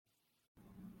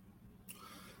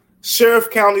Sheriff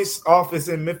County's office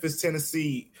in Memphis,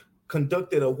 Tennessee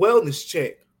conducted a wellness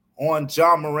check on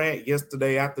Ja Morant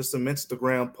yesterday after some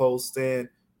Instagram posts. And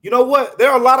you know what?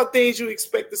 There are a lot of things you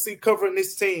expect to see covering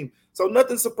this team. So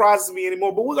nothing surprises me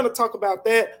anymore. But we're going to talk about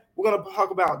that. We're going to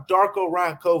talk about Darko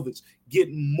Rajakovic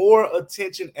getting more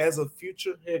attention as a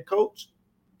future head coach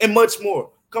and much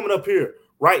more coming up here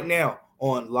right now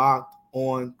on Locked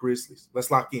On Grizzlies.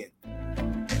 Let's lock in.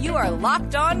 You are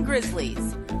Locked On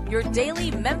Grizzlies, your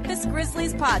daily Memphis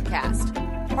Grizzlies podcast,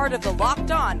 part of the Locked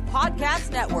On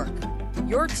Podcast Network,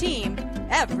 your team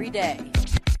every day.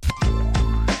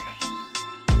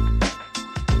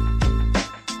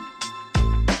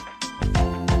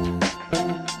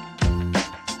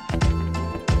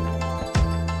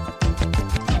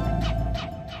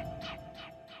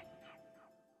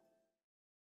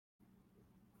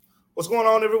 What's going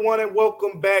on, everyone, and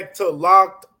welcome back to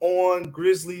Locked On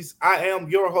Grizzlies. I am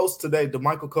your host today,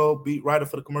 DeMichael Cole, beat writer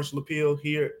for the Commercial Appeal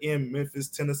here in Memphis,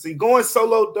 Tennessee. Going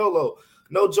solo dolo.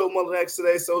 No Joe Mullinax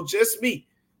today, so just me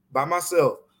by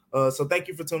myself. So thank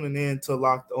you for tuning in to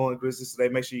Locked On Grizzlies today.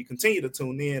 Make sure you continue to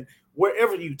tune in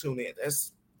wherever you tune in.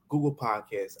 That's Google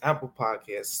Podcasts, Apple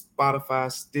Podcasts,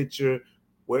 Spotify, Stitcher,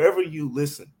 wherever you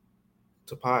listen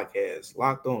to podcasts.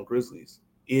 Locked On Grizzlies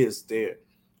is there.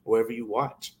 Wherever you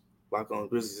watch, Locked On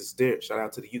Grizzlies is there. Shout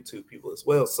out to the YouTube people as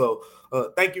well. So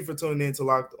thank you for tuning in to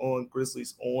Locked On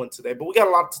Grizzlies on today. But we got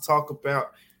a lot to talk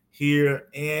about here,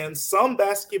 and some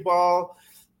basketball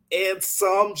and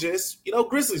some just,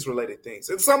 Grizzlies related things.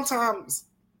 And sometimes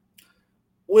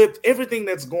with everything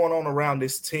that's going on around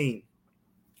this team,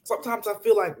 sometimes I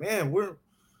feel like, man, we're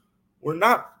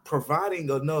not providing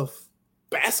enough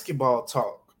basketball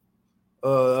talk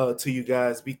to you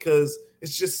guys, because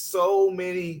it's just so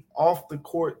many off the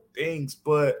court things,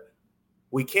 but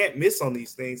we can't miss on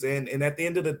these things. And at the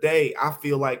end of the day, I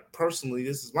feel like personally,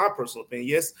 this is my personal opinion.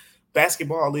 Yes,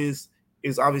 basketball is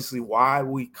obviously why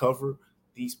we cover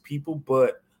these people,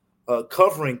 but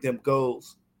covering them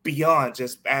goes beyond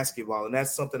just basketball. And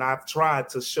that's something I've tried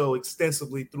to show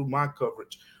extensively through my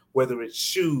coverage, whether it's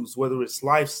shoes, whether it's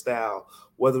lifestyle,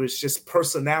 whether it's just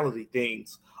personality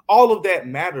things. All of that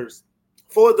matters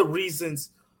for the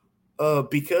reasons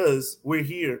because we're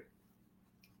here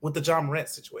with the Ja Morant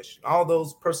situation. All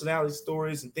those personality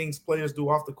stories and things players do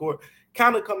off the court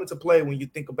kind of come into play when you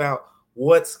think about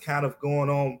what's kind of going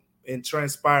on and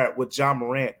transpired with Ja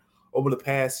Morant over the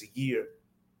past year.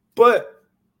 But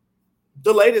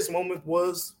the latest moment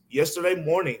was yesterday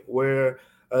morning, where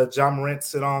Ja Morant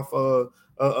sent off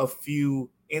a few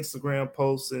Instagram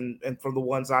posts, and from the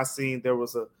ones I seen, there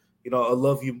was a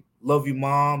love you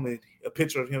mom, and a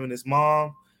picture of him and his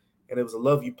mom. And it was a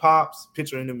love you pops,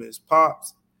 picturing him and his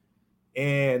pops.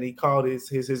 And he called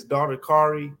his daughter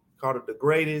Kari, called her the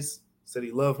greatest, said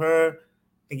he loved her.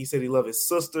 I think he said he loved his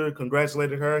sister,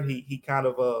 congratulated her. He kind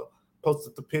of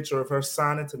posted the picture of her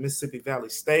signing to Mississippi Valley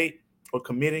State, or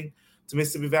committing to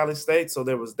Mississippi Valley State. So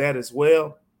there was that as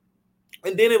well.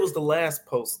 And then it was the last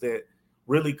post that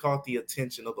really caught the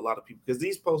attention of a lot of people, because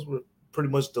these posts were pretty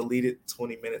much deleted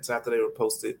 20 minutes after they were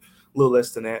posted, a little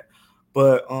less than that.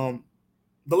 But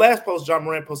the last post, Ja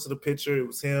Morant posted a picture. It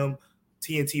was him,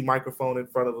 TNT microphone in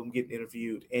front of him getting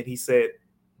interviewed. And he said,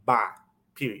 bye,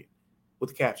 period,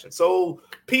 with the caption. So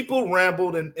people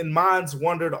rambled and minds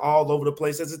wandered all over the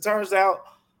place. As it turns out,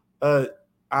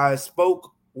 I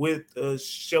spoke with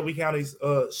Shelby County's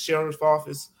Sheriff's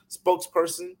Office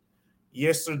spokesperson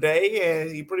yesterday,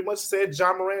 and he pretty much said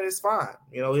Ja Morant is fine.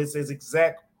 His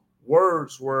exact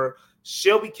words were,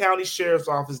 Shelby County Sheriff's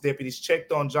Office deputies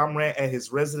checked on Ja Morant at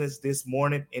his residence this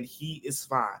morning, and he is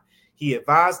fine. He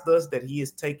advised us that he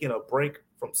is taking a break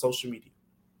from social media.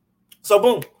 So,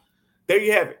 boom, there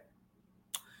you have it.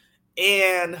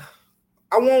 And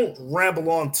I won't ramble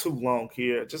on too long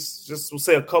here. Just we'll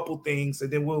say a couple things,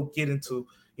 and then we'll get into,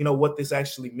 what this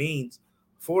actually means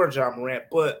for Ja Morant.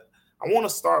 But I want to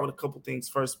start with a couple things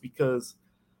first, because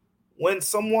when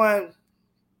someone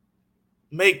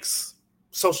makes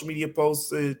social media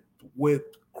posts with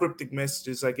cryptic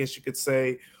messages, I guess you could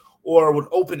say, or with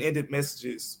open-ended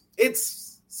messages,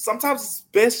 it's sometimes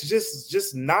best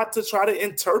just not to try to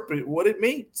interpret what it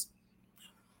means.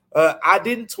 I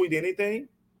didn't tweet anything.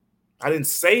 I didn't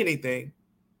say anything.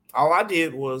 All I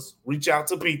did was reach out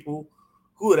to people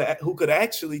who could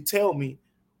actually tell me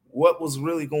what was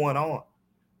really going on,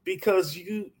 because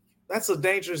that's a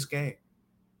dangerous game.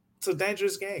 It's a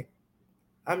dangerous game.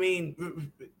 I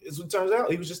mean, as it turns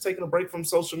out, he was just taking a break from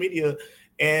social media,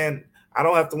 and I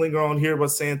don't have to linger on here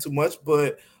about saying too much,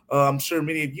 but I'm sure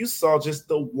many of you saw just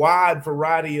the wide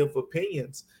variety of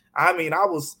opinions. I mean, I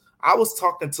was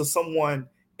talking to someone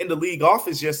in the league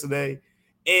office yesterday,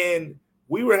 and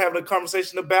we were having a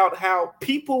conversation about how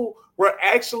people were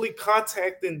actually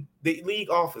contacting the league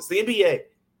office, the NBA,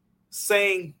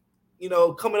 saying,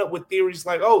 coming up with theories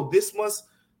like, oh, this must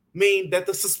mean that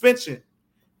the suspension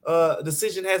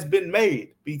decision has been made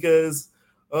because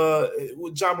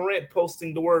with Ja Morant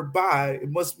posting the word bye, it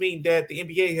must mean that the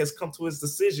NBA has come to his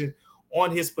decision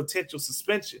on his potential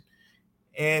suspension.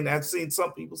 And I've seen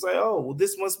some people say, oh, well,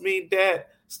 this must mean that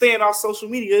staying off social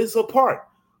media is a part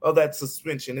of that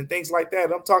suspension and things like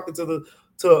that. I'm talking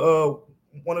to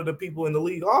one of the people in the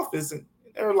league office, and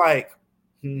they're like,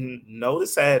 no,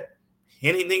 this had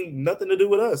nothing to do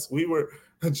with us. We were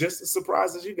just as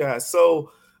surprised as you guys.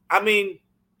 So, I mean,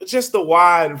 just a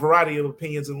wide variety of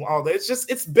opinions and all that.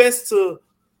 It's best to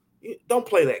don't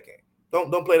play that game.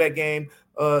 Don't play that game.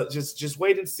 Just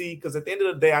wait and see, because at the end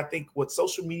of the day, I think what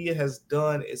social media has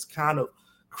done is kind of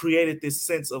created this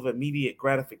sense of immediate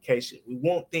gratification. We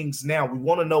want things now. We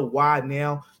want to know why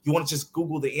now. You want to just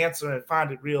Google the answer and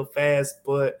find it real fast,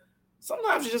 but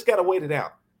sometimes you just got to wait it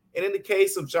out. And in the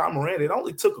case of Ja Morant, it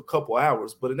only took a couple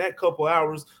hours, but in that couple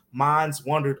hours, minds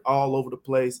wandered all over the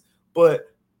place.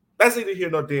 But that's neither here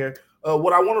nor there.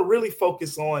 What I want to really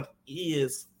focus on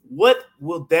is what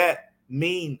will that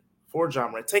mean for Ja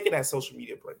Morant taking that social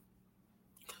media break.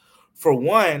 For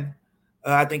one,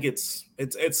 I think it's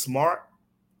smart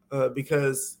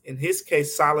because in his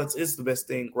case, silence is the best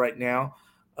thing right now.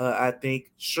 I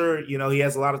think, sure, he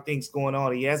has a lot of things going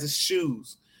on. He has his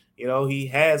shoes. He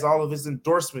has all of his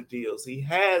endorsement deals. He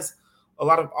has a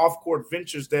lot of off-court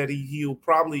ventures that he'll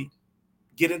probably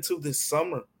get into this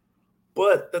summer.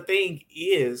 But the thing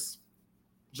is,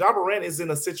 Ja Morant is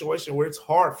in a situation where it's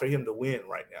hard for him to win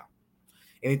right now.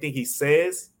 Anything he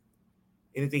says,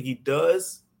 anything he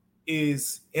does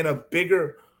is in a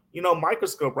bigger,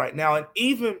 microscope right now. And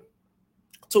even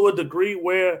to a degree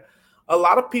where a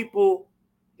lot of people,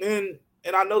 and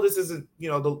I know this isn't,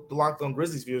 the Locked On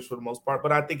Grizzlies viewers for the most part,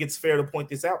 but I think it's fair to point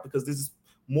this out because this is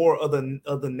more of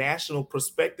the national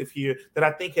perspective here that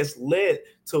I think has led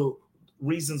to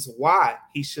reasons why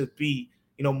he should be,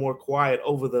 more quiet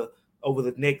over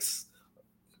the next.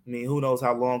 I mean, who knows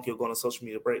how long he'll go on a social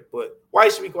media break, but why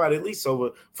he should be quiet at least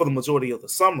for the majority of the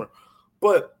summer.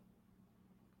 But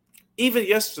even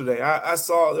yesterday, I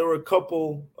saw there were a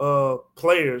couple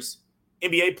players,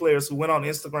 NBA players, who went on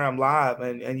Instagram Live,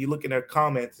 and you look in their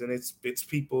comments, and it's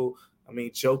people,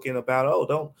 joking about,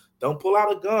 oh, don't pull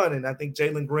out a gun. And I think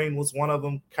Jalen Green was one of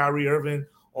them. Kyrie Irving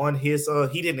on his,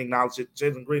 he didn't acknowledge it.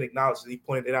 Jalen Green acknowledged it. He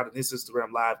pointed it out in his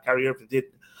Instagram Live. Kyrie Irving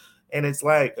didn't. And it's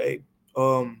like, hey,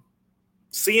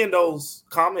 seeing those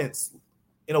comments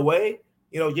in a way,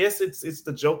 yes, it's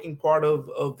the joking part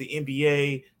of the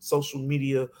NBA social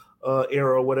media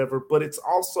era or whatever, but it's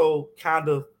also kind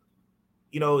of,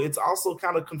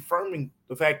 confirming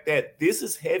the fact that this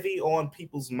is heavy on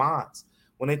people's minds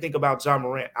when they think about Ja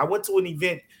Morant. I went to an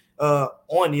event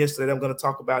on yesterday that I'm going to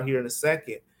talk about here in a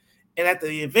second. And at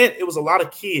the event, it was a lot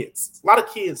of kids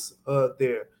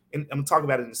there. And I'm going to talk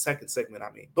about it in the second segment,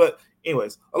 But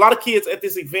anyways, a lot of kids at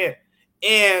this event.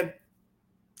 And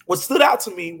what stood out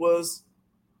to me was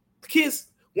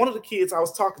one of the kids I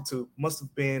was talking to must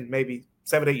have been maybe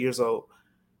 7, 8 years old.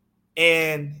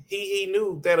 And he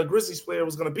knew that a Grizzlies player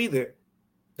was going to be there.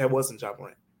 That wasn't Ja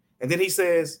Morant. And then he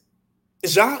says,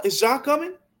 is Ja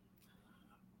coming?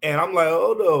 And I'm like,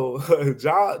 oh no,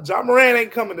 Ja Morant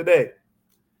ain't coming today.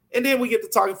 And then we get to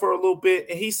talking for a little bit,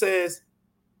 and he says,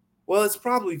 well, it's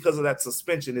probably because of that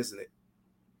suspension, isn't it?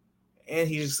 And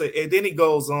he just said, and then he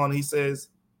goes on, he says,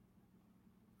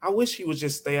 I wish he would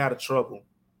just stay out of trouble.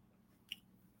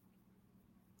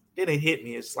 Then it hit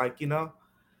me. It's like,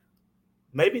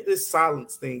 maybe this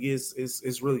silence thing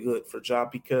is really good for Ja,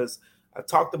 because I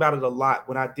talked about it a lot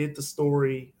when I did the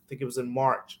story, I think it was in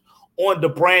March, on the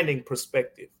branding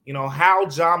perspective, how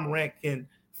Ja Morant can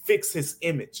fix his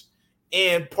image.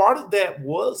 And part of that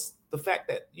was the fact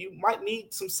that you might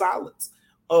need some silence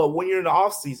when you're in the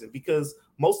off season, because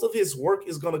most of his work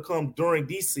is going to come during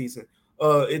this season.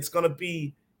 It's going to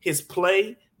be his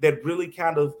play that really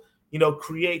kind of,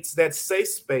 creates that safe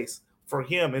space for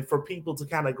him and for people to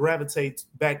kind of gravitate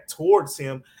back towards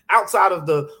him outside of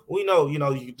the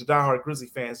diehard Grizzly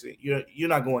fans, you're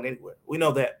not going anywhere. We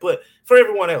know that. But for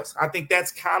everyone else, I think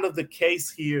that's kind of the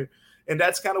case here. And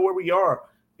that's kind of where we are,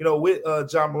 with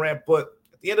Ja Morant. But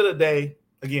at the end of the day,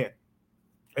 again,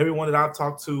 everyone that I've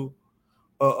talked to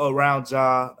around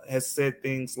Ja has said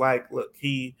things like, look,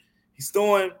 he's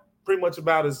doing pretty much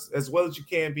about as well as you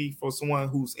can be for someone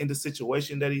who's in the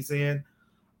situation that he's in.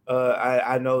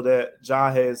 I know that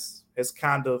Ja has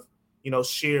kind of,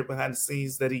 shared behind the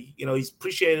scenes that he's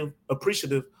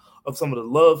appreciative of some of the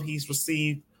love he's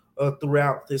received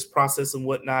throughout this process and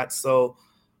whatnot. So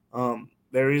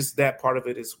there is that part of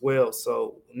it as well.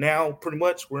 So now pretty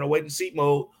much we're in a wait and see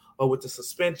mode with the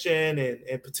suspension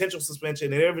and potential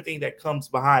suspension and everything that comes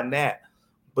behind that.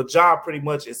 But Ja pretty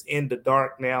much is in the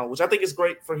dark now, which I think is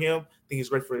great for him. I think it's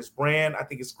great for his brand. I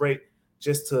think it's great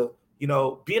just to,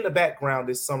 be in the background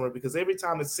this summer, because every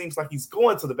time it seems like he's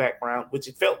going to the background, which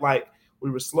it felt like we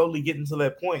were slowly getting to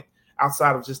that point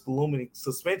outside of just the looming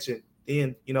suspension.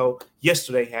 Then,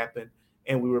 yesterday happened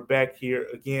and we were back here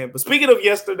again. But speaking of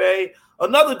yesterday,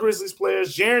 another Grizzlies player,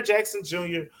 Jaren Jackson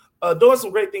Jr., doing some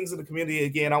great things in the community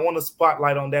again. I want to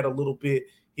spotlight on that a little bit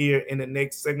here in the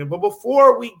next segment. But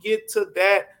before we get to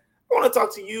that, I want to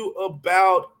talk to you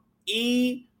about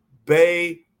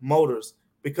eBay Motors,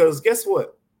 because guess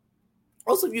what?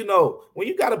 Most of you know when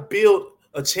you got to build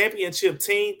a championship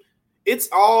team, it's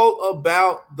all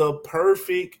about the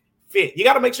perfect fit. You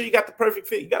got to make sure you got the perfect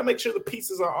fit. You got to make sure the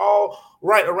pieces are all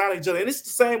right around each other. And it's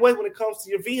the same way when it comes to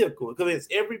your vehicle, because it's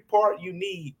every part you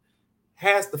need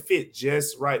has to fit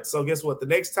just right. So guess what? The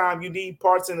next time you need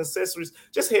parts and accessories,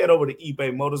 just head over to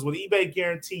eBay Motors. With eBay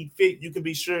Guaranteed Fit, you can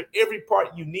be sure every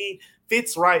part you need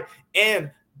fits right.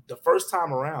 And the first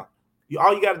time around,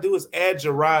 all you got to do is add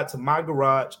your ride to My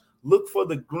Garage. Look for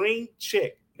the green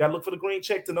check. You got to look for the green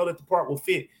check to know that the part will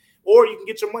fit. Or you can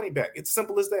get your money back. It's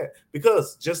simple as that.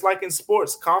 Because just like in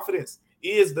sports, confidence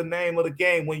is the name of the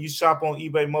game when you shop on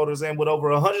eBay Motors. And with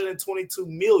over 122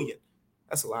 million,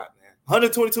 that's a lot, man.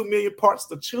 122 million parts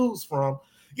to choose from.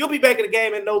 You'll be back in the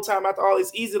game in no time. After all,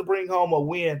 it's easy to bring home a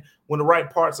win when the right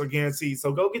parts are guaranteed.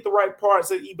 So go get the right parts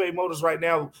at eBay Motors right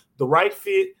now. The right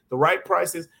fit, the right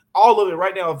prices, all of it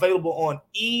right now available on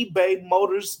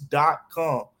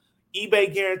ebaymotors.com.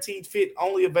 eBay Guaranteed Fit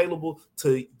only available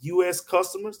to U.S.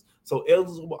 customers. So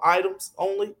eligible items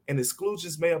only, and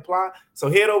exclusions may apply.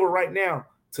 So head over right now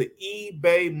to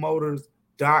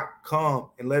ebaymotors.com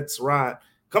and let's ride.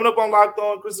 Coming up on Locked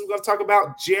On Grizzlies, we're going to talk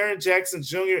about Jaren Jackson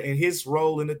Jr. and his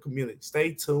role in the community.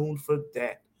 Stay tuned for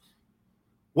that.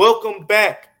 Welcome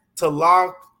back to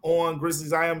Locked On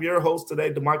Grizzlies. I am your host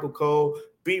today, DeMichael Cole,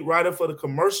 beat writer for the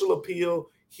Commercial Appeal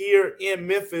here in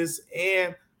Memphis.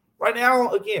 And right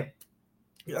now, again,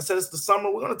 I said it's the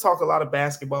summer. We're going to talk a lot of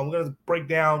basketball. We're going to break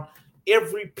down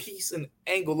every piece and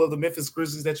angle of the Memphis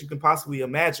Grizzlies that you can possibly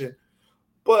imagine.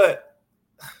 But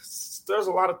there's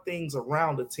a lot of things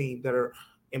around the team that are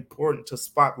important to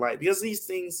spotlight, because these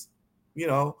things, in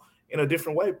a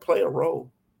different way, play a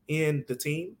role in the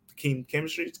team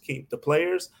chemistry, the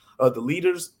players, the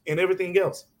leaders, and everything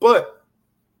else. But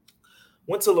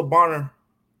went to LeBarner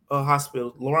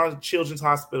Hospital, Lawrence Children's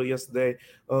Hospital yesterday.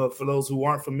 For those who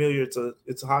aren't familiar,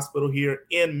 it's a hospital here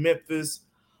in Memphis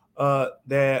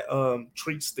that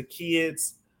treats the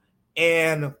kids.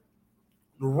 And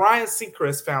the Ryan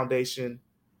Seacrest Foundation,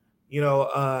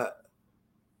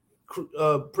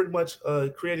 pretty much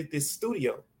created this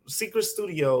studio, Secret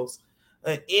Studios,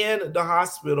 in the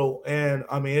hospital. And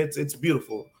I mean, it's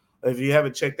beautiful. If you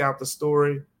haven't checked out the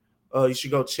story, you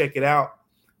should go check it out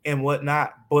and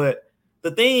whatnot. But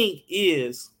the thing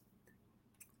is,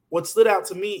 what stood out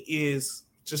to me is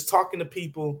just talking to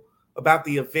people about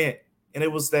the event. And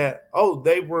it was that,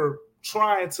 they were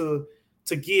trying to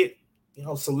get,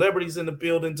 celebrities in the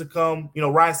building to come.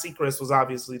 Ryan Seacrest was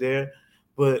obviously there,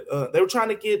 but they were trying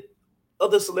to get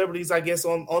other celebrities, I guess,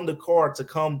 on the card to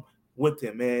come with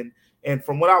him. And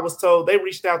from what I was told, they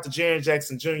reached out to Jaren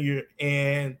Jackson Jr.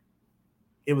 and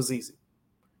it was easy.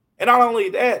 And not only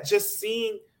that, just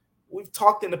seeing, we've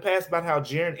talked in the past about how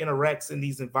Jaren interacts in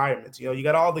these environments. You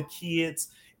got all the kids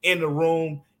in the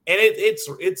room, and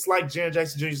it's like Jaren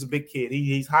Jackson Jr. is a big kid.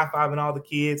 He's high-fiving all the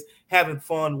kids, having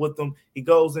fun with them. He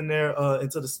goes in there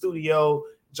into the studio,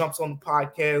 jumps on the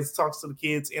podcast, talks to the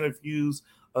kids, interviews,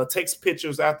 takes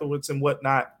pictures afterwards and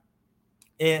whatnot.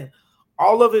 And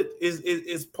all of it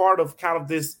is part of kind of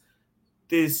this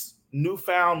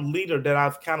newfound leader that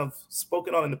I've kind of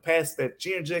spoken on in the past, that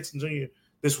Jaren Jackson Jr.,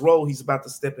 this role he's about to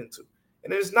step into.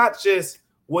 And it's not just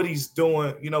what he's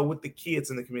doing, with the kids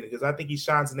in the community, because I think he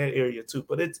shines in that area too,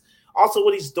 but it's also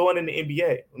what he's doing in the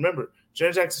NBA. Remember,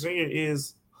 Jaren Jackson Jr.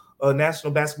 is a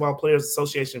National Basketball Players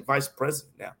Association vice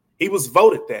president now. He was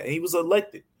voted that, and he was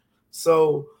elected.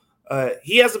 So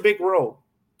he has a big role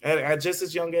at just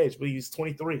his young age, but he's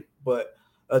 23. But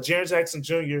Jaren Jackson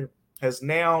Jr. has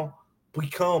now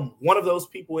become one of those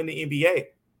people in the NBA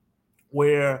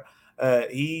where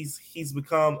he's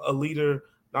become a leader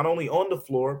not only on the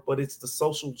floor, but it's the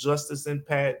social justice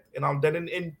impact and all that.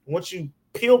 And once you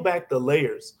peel back the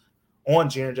layers on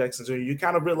Jaren Jackson Jr., you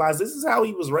kind of realize this is how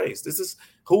he was raised. This is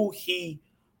who he,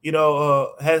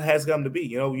 has come to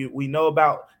be. We know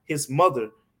about his mother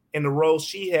and the role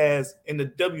she has in the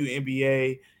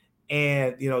WNBA,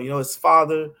 and his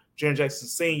father, Jaren Jackson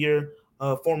Sr.,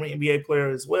 former NBA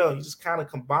player as well. You just kind of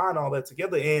combine all that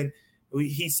together, and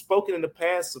he's spoken in the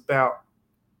past about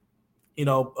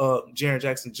Jaren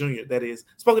Jackson Jr. That is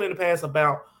spoken in the past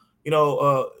about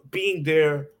being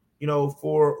there,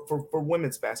 for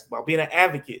women's basketball, being an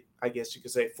advocate, I guess you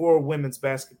could say, for women's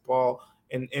basketball,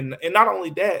 and not only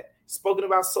that, spoken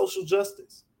about social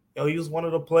justice. He was one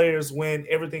of the players when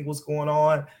everything was going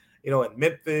on, in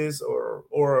Memphis or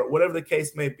whatever the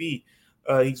case may be.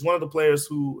 He's one of the players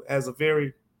who has a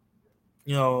very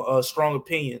a strong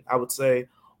opinion, I would say,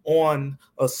 on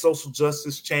a social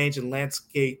justice change and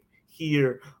landscape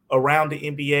here around the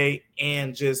NBA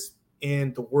and just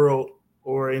in the world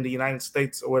or in the United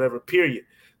States or whatever, period.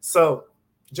 So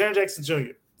Jaren Jackson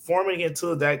Jr. forming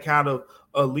into that kind of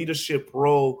a leadership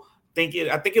role,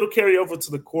 I think it'll carry over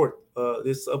to the court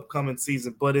this upcoming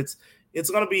season, but it's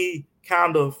going to be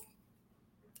kind of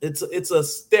it's a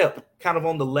step kind of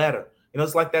on the ladder.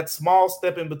 It's like that small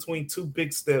step in between two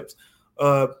big steps,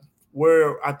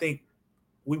 where I think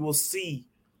we will see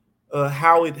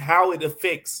how it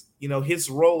affects his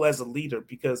role as a leader.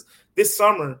 Because this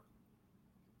summer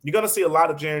you're gonna see a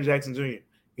lot of Jaren Jackson Jr. You're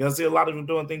gonna see a lot of him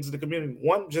doing things in the community.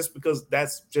 One, just because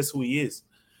that's just who he is,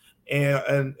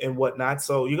 and whatnot.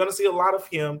 So you're gonna see a lot of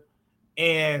him,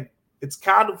 and it's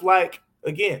kind of like,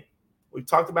 again, we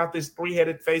talked about this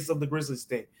three-headed face of the Grizzlies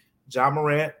thing. Ja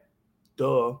Morant,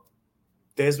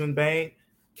 Desmond Bain,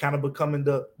 kind of becoming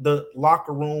the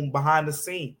locker room behind the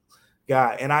scene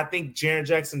guy. And I think Jaren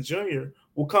Jackson Jr.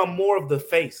 will come more of the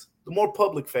face, the more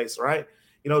public face, right?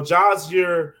 Ja's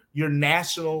your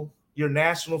national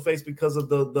face because of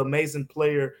the amazing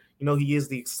player, he is,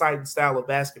 the exciting style of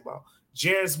basketball.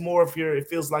 Jaren's more of it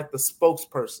feels like the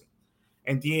spokesperson.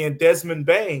 And then Desmond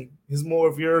Bain is more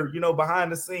of your,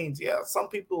 behind the scenes. Yeah, some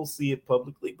people see it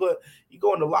publicly, but you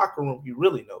go in the locker room, you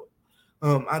really know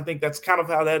it. I think that's kind of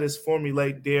how that is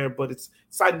formulated there, but it's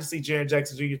exciting to see Jaren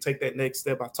Jackson Jr. take that next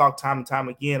step. I've talked time and time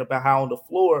again about how on the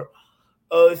floor,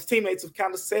 his teammates have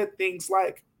kind of said things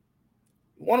like,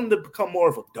 you want him to become more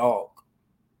of a dog.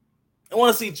 I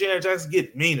want to see Jaren Jackson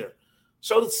get meaner,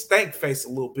 show the stank face a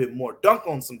little bit more, dunk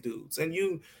on some dudes. And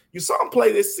you saw him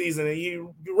play this season, and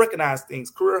you recognize things.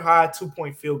 Career high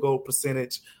 2-point field goal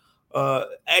percentage,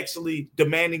 actually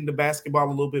demanding the basketball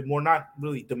a little bit more. Not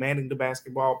really demanding the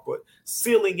basketball, but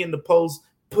sealing in the post,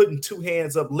 putting two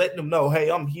hands up, letting them know,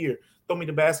 hey, I'm here. Throw me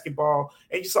the basketball.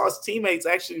 And you saw his teammates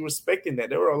actually respecting that.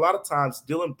 There were a lot of times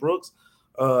Dylan Brooks,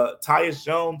 Tyus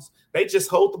Jones, they just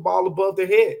hold the ball above their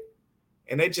head,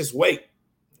 and they just wait.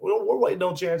 We're waiting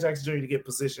on Jaren Jackson Jr. to get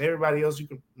position. Everybody else, you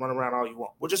can run around all you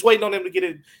want. We're just waiting on them to get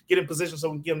in position so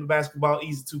we can give them the basketball,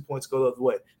 easy 2 points, go the other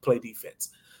way, play defense.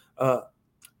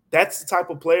 That's the type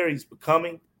of player he's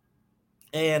becoming.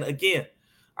 And again,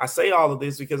 I say all of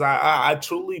this because I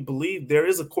truly believe there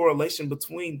is a correlation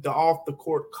between the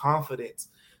off-the-court confidence,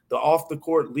 the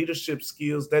off-the-court leadership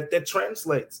skills that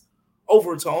translates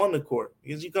over to on the court.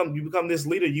 Because you become this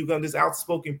leader, you become this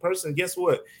outspoken person. Guess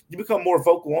what? You become more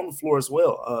vocal on the floor as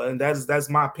well, and that's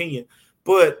my opinion.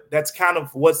 But that's kind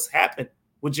of what's happened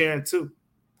with Jaren too.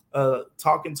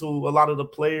 Talking to a lot of the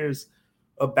players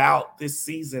about this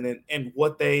season and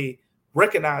what they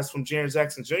recognize from Jaren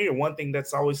Jackson Jr. One thing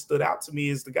that's always stood out to me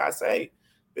is the guy say, hey,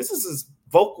 this is as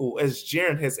vocal as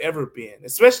Jaren has ever been,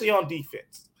 especially on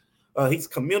defense. He's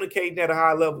communicating at a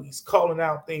high level. He's calling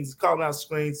out things. He's calling out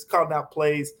screens. He's calling out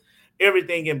plays,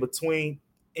 everything in between.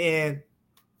 And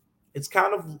it's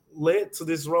kind of led to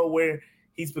this role where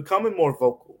he's becoming more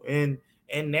vocal. And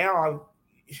now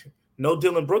no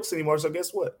Dylan Brooks anymore. So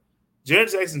guess what?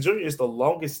 Jaren Jackson Jr. is the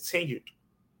longest tenured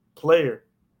player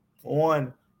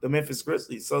on the Memphis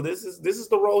Grizzlies. So this is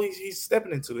the role he's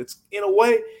stepping into. It's, in a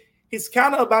way, he's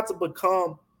kind of about to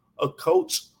become a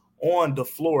coach on the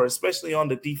floor, especially on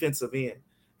the defensive end.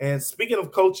 And speaking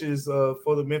of coaches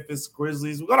for the Memphis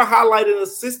Grizzlies, we're going to highlight an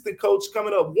assistant coach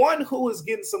coming up, one who is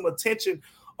getting some attention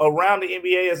around the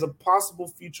NBA as a possible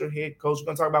future head coach. We're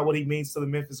going to talk about what he means to the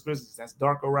Memphis Grizzlies. That's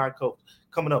Darko Rod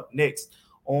coming up next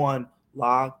on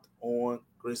Locked On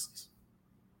Grizzlies.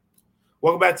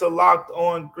 Welcome back to Locked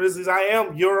On Grizzlies. I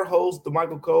am your host,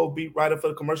 DeMichael Cole, beat writer for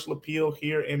the Commercial Appeal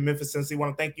here in Memphis, Tennessee. I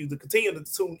want to thank you to continue to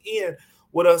tune in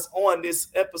with us on this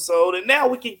episode. And now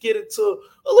we can get into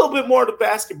a little bit more of the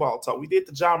basketball talk. We did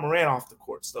the Ja Morant off the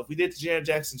court stuff. We did the Jaren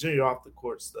Jackson Jr. off the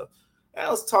court stuff.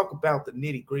 Now let's talk about the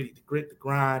nitty-gritty, the grit, the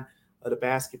grind of the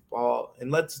basketball. And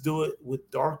let's do it with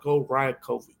Darko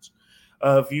Rajakovic.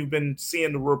 If you've been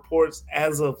seeing the reports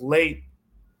as of late,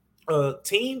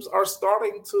 teams are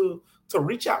starting to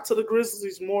reach out to the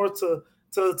Grizzlies more to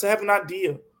have an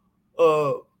idea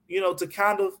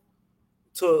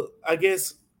to I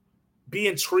guess, be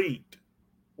intrigued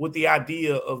with the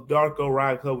idea of Darko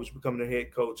Rajakovic becoming their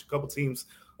head coach. A couple teams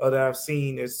that I've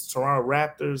seen is Toronto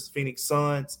Raptors, Phoenix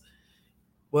Suns.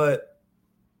 But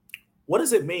what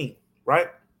does it mean, right?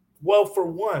 Well, for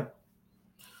one,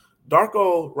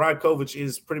 Darko Rajakovic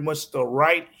is pretty much the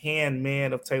right-hand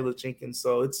man of Taylor Jenkins.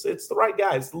 So it's the right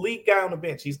guy. It's the lead guy on the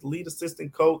bench. He's the lead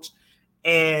assistant coach.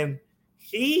 And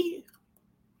he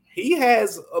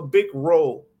has a big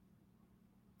role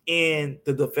in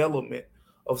the development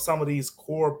of some of these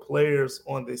core players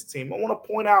on this team. I want to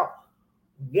point out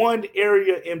one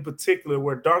area in particular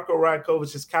where Darko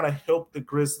Rajakovic has kind of helped the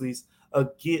Grizzlies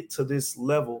get to this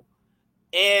level,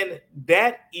 and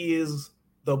that is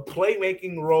the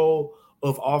playmaking role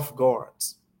of off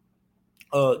guards,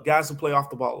 guys who play off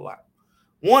the ball a lot.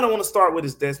 One I want to start with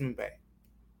is Desmond Bane.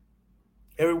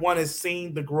 Everyone has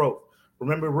seen the growth.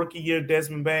 Remember rookie year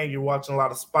Desmond Bane, you're watching a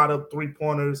lot of spot-up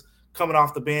three-pointers coming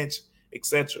off the bench,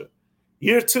 etc.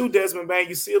 Year two, Desmond Bane,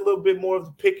 you see a little bit more of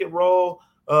the pick and roll.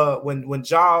 When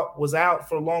Ja was out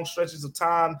for long stretches of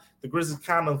time, the Grizzlies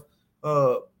kind of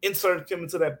inserted him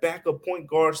into that backup point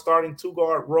guard, starting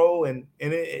two-guard role, and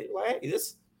hey,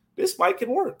 this might can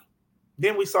work.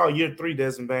 Then we saw year three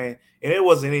Desmond Bane, and it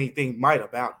wasn't anything might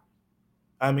about it.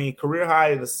 I mean, career high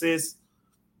in assists,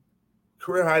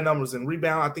 career high numbers in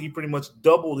rebound. I think he pretty much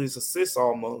doubled his assists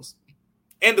almost.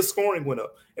 And the scoring went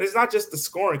up. And it's not just the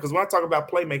scoring, because when I talk about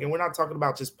playmaking, we're not talking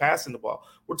about just passing the ball.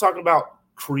 We're talking about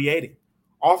creating,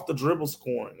 off the dribble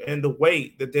scoring, and the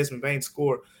way that Desmond Bane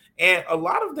scored. And a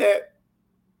lot of that,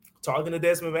 talking to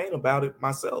Desmond Bane about it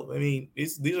myself, I mean,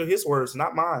 these are his words,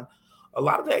 not mine. A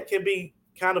lot of that can be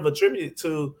kind of attributed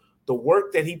to the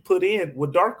work that he put in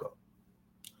with Darko.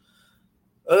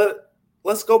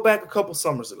 Let's go back a couple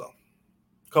summers ago.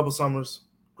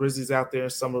 Grizzlies out there in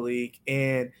Summer League,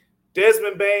 and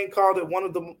Desmond Bane called it one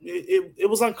of the – it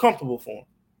was uncomfortable for him.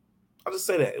 I'll just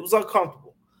say that. It was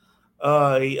uncomfortable.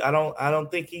 I don't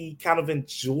think he kind of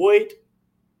enjoyed,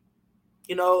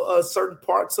 certain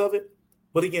parts of it,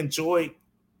 but he enjoyed,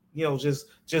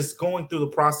 just going through the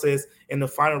process and the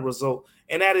final result.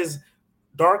 And that is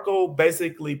Darko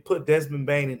basically put Desmond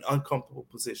Bane in uncomfortable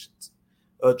positions,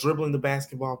 dribbling the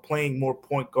basketball, playing more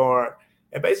point guard,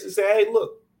 and basically say, hey,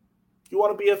 look, you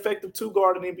want to be an effective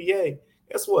two-guard in the NBA,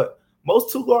 guess what?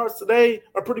 Most two guards today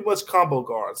are pretty much combo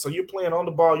guards. So you're playing on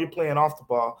the ball, you're playing off the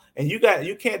ball, and you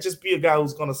can't just be a guy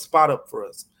who's going to spot up for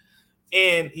us.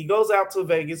 And he goes out to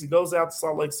Vegas, he goes out to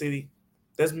Salt Lake City.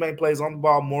 Desmond Bane plays on the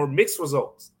ball more, mixed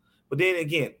results. But then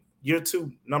again, year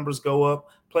two, numbers go up,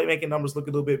 playmaking numbers look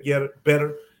a little bit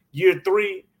better. Year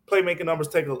three, playmaking numbers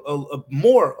take a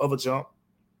more of a jump.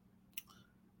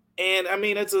 And I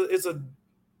mean, it's a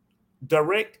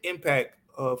direct impact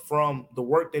from the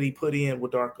work that he put in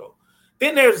with Darko.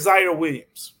 Then there's Zaire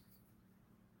Williams.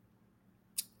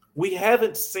 We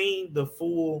haven't seen the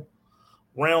full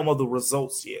realm of the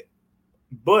results yet,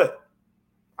 but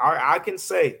I can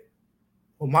say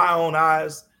with my own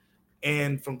eyes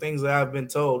and from things that I've been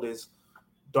told is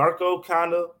Darko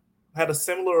kind of had a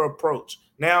similar approach.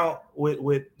 Now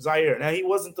with Zaire. Now he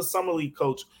wasn't the Summer League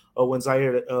coach when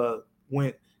Zaire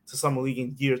went to Summer League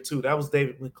in year two. That was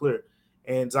David McClure.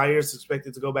 And Zaire is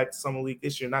expected to go back to Summer League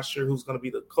this year. Not sure who's going to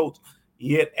be the coach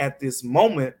yet at this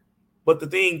moment. But the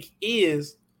thing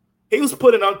is, he was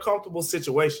put in uncomfortable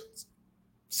situations.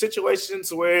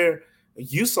 Situations where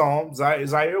you saw him,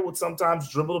 Zaire would sometimes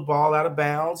dribble the ball out of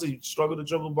bounds. He'd struggle to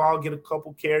dribble the ball, get a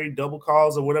couple carry, double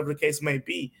calls, or whatever the case may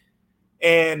be.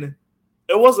 And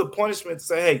it wasn't punishment to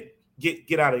say, hey,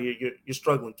 get out of here. You're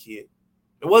struggling, kid.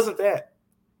 It wasn't that.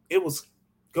 It was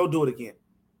go do it again.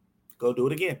 Go do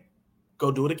it again.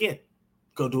 Go do it again.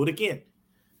 Go do it again.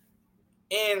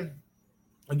 And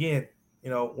again,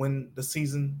 when the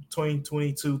season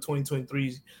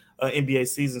 2022-2023 NBA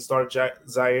season started,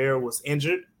 Zaire was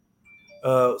injured.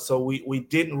 So we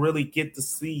didn't really get to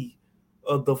see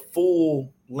the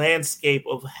full landscape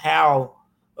of how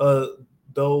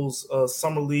those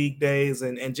summer league days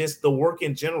and just the work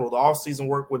in general, the offseason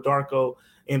work with Darko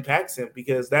impacts him,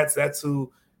 because that's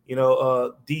who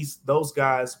those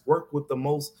guys work with the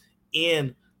most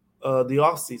in the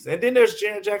offseason. And then there's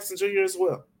Jaren Jackson Jr. as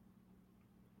well.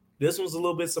 This was a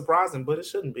little bit surprising, but it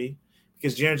shouldn't be,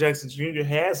 because Jaren Jackson Jr.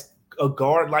 has a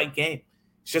guard-like game.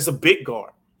 He's just a big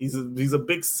guard. He's a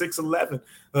big 6'11"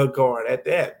 guard at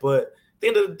that. But at the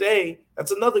end of the day,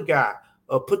 that's another guy.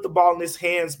 Put the ball in his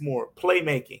hands more,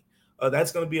 playmaking.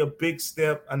 That's going to be a big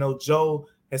step. I know Joe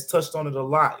has touched on it a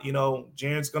lot.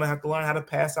 Jaren's going to have to learn how to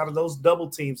pass out of those double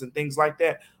teams and things like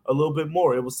that a little bit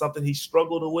more. It was something he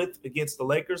struggled with against the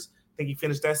Lakers. I think he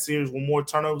finished that series with more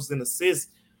turnovers than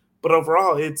assists. But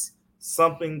overall, it's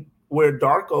something where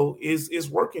Darko is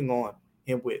working on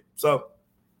him with. So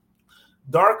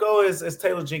Darko, as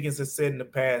Taylor Jenkins has said in the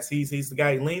past, he's the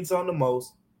guy he leans on the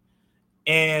most.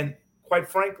 And quite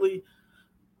frankly,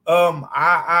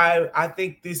 I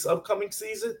think this upcoming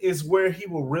season is where he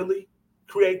will really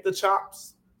create the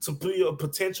chops to be a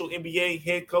potential NBA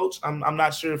head coach. I'm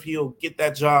not sure if he'll get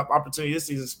that job opportunity this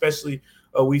season, especially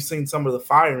we've seen some of the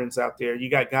firings out there. You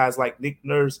got guys like Nick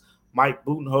Nurse, Mike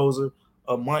Budenholzer,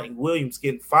 Monty Williams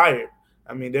getting fired.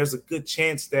 I mean, there's a good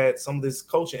chance that some of this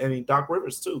coaching, I mean, Doc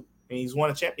Rivers too, and he's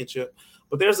won a championship,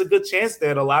 but there's a good chance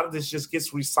that a lot of this just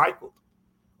gets recycled.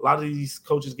 A lot of these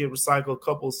coaches get recycled. A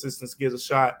couple assistants get a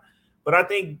shot. But I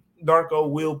think Darko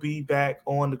will be back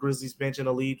on the Grizzlies bench in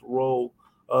a lead role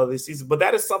this season. But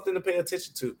that is something to pay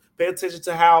attention to. Pay attention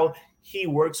to how he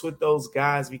works with those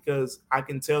guys, because I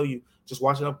can tell you, just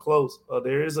watching up close,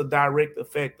 there is a direct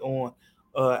effect on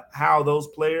how those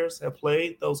players have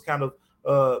played, those kind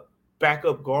of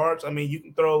backup guards. I mean, you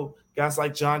can throw guys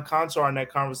like John Conchar in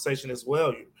that conversation as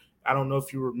well. I don't know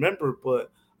if you remember,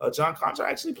 but John Conchar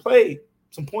actually played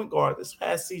some point guard this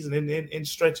past season in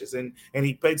stretches, and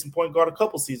he played some point guard a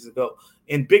couple seasons ago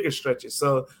in bigger stretches.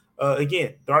 So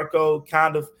again, Darko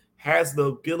kind of has the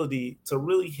ability to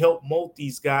really help mold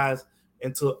these guys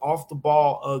into off the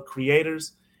ball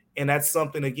creators, and that's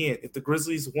something, again, if the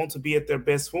Grizzlies want to be at their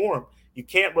best form, you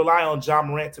can't rely on Ja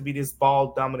Morant to be this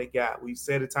ball dominant guy. We've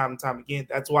said it time and time again.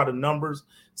 That's why the numbers,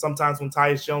 sometimes when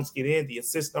Tyus Jones get in, the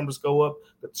assist numbers go up,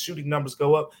 the shooting numbers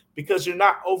go up, because you're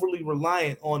not overly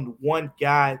reliant on one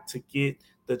guy to get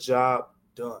the job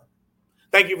done.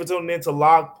 Thank you for tuning in to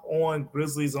Locked On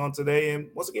Grizzlies on today. And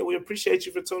once again, we appreciate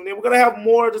you for tuning in. We're going to have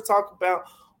more to talk about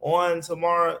on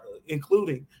tomorrow,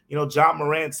 including, Ja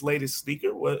Morant's latest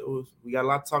sneaker. We got a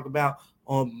lot to talk about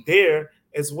on there,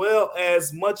 as well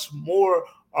as much more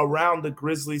around the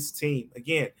Grizzlies team.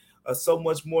 Again, so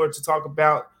much more to talk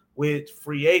about with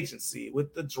free agency,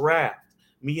 with the draft.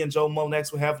 Me and Joe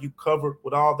Monex will have you covered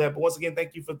with all that. But once again,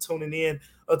 thank you for tuning in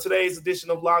today's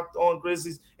edition of Locked On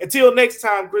Grizzlies. Until next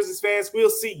time, Grizzlies fans, we'll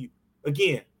see you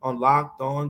again on Locked On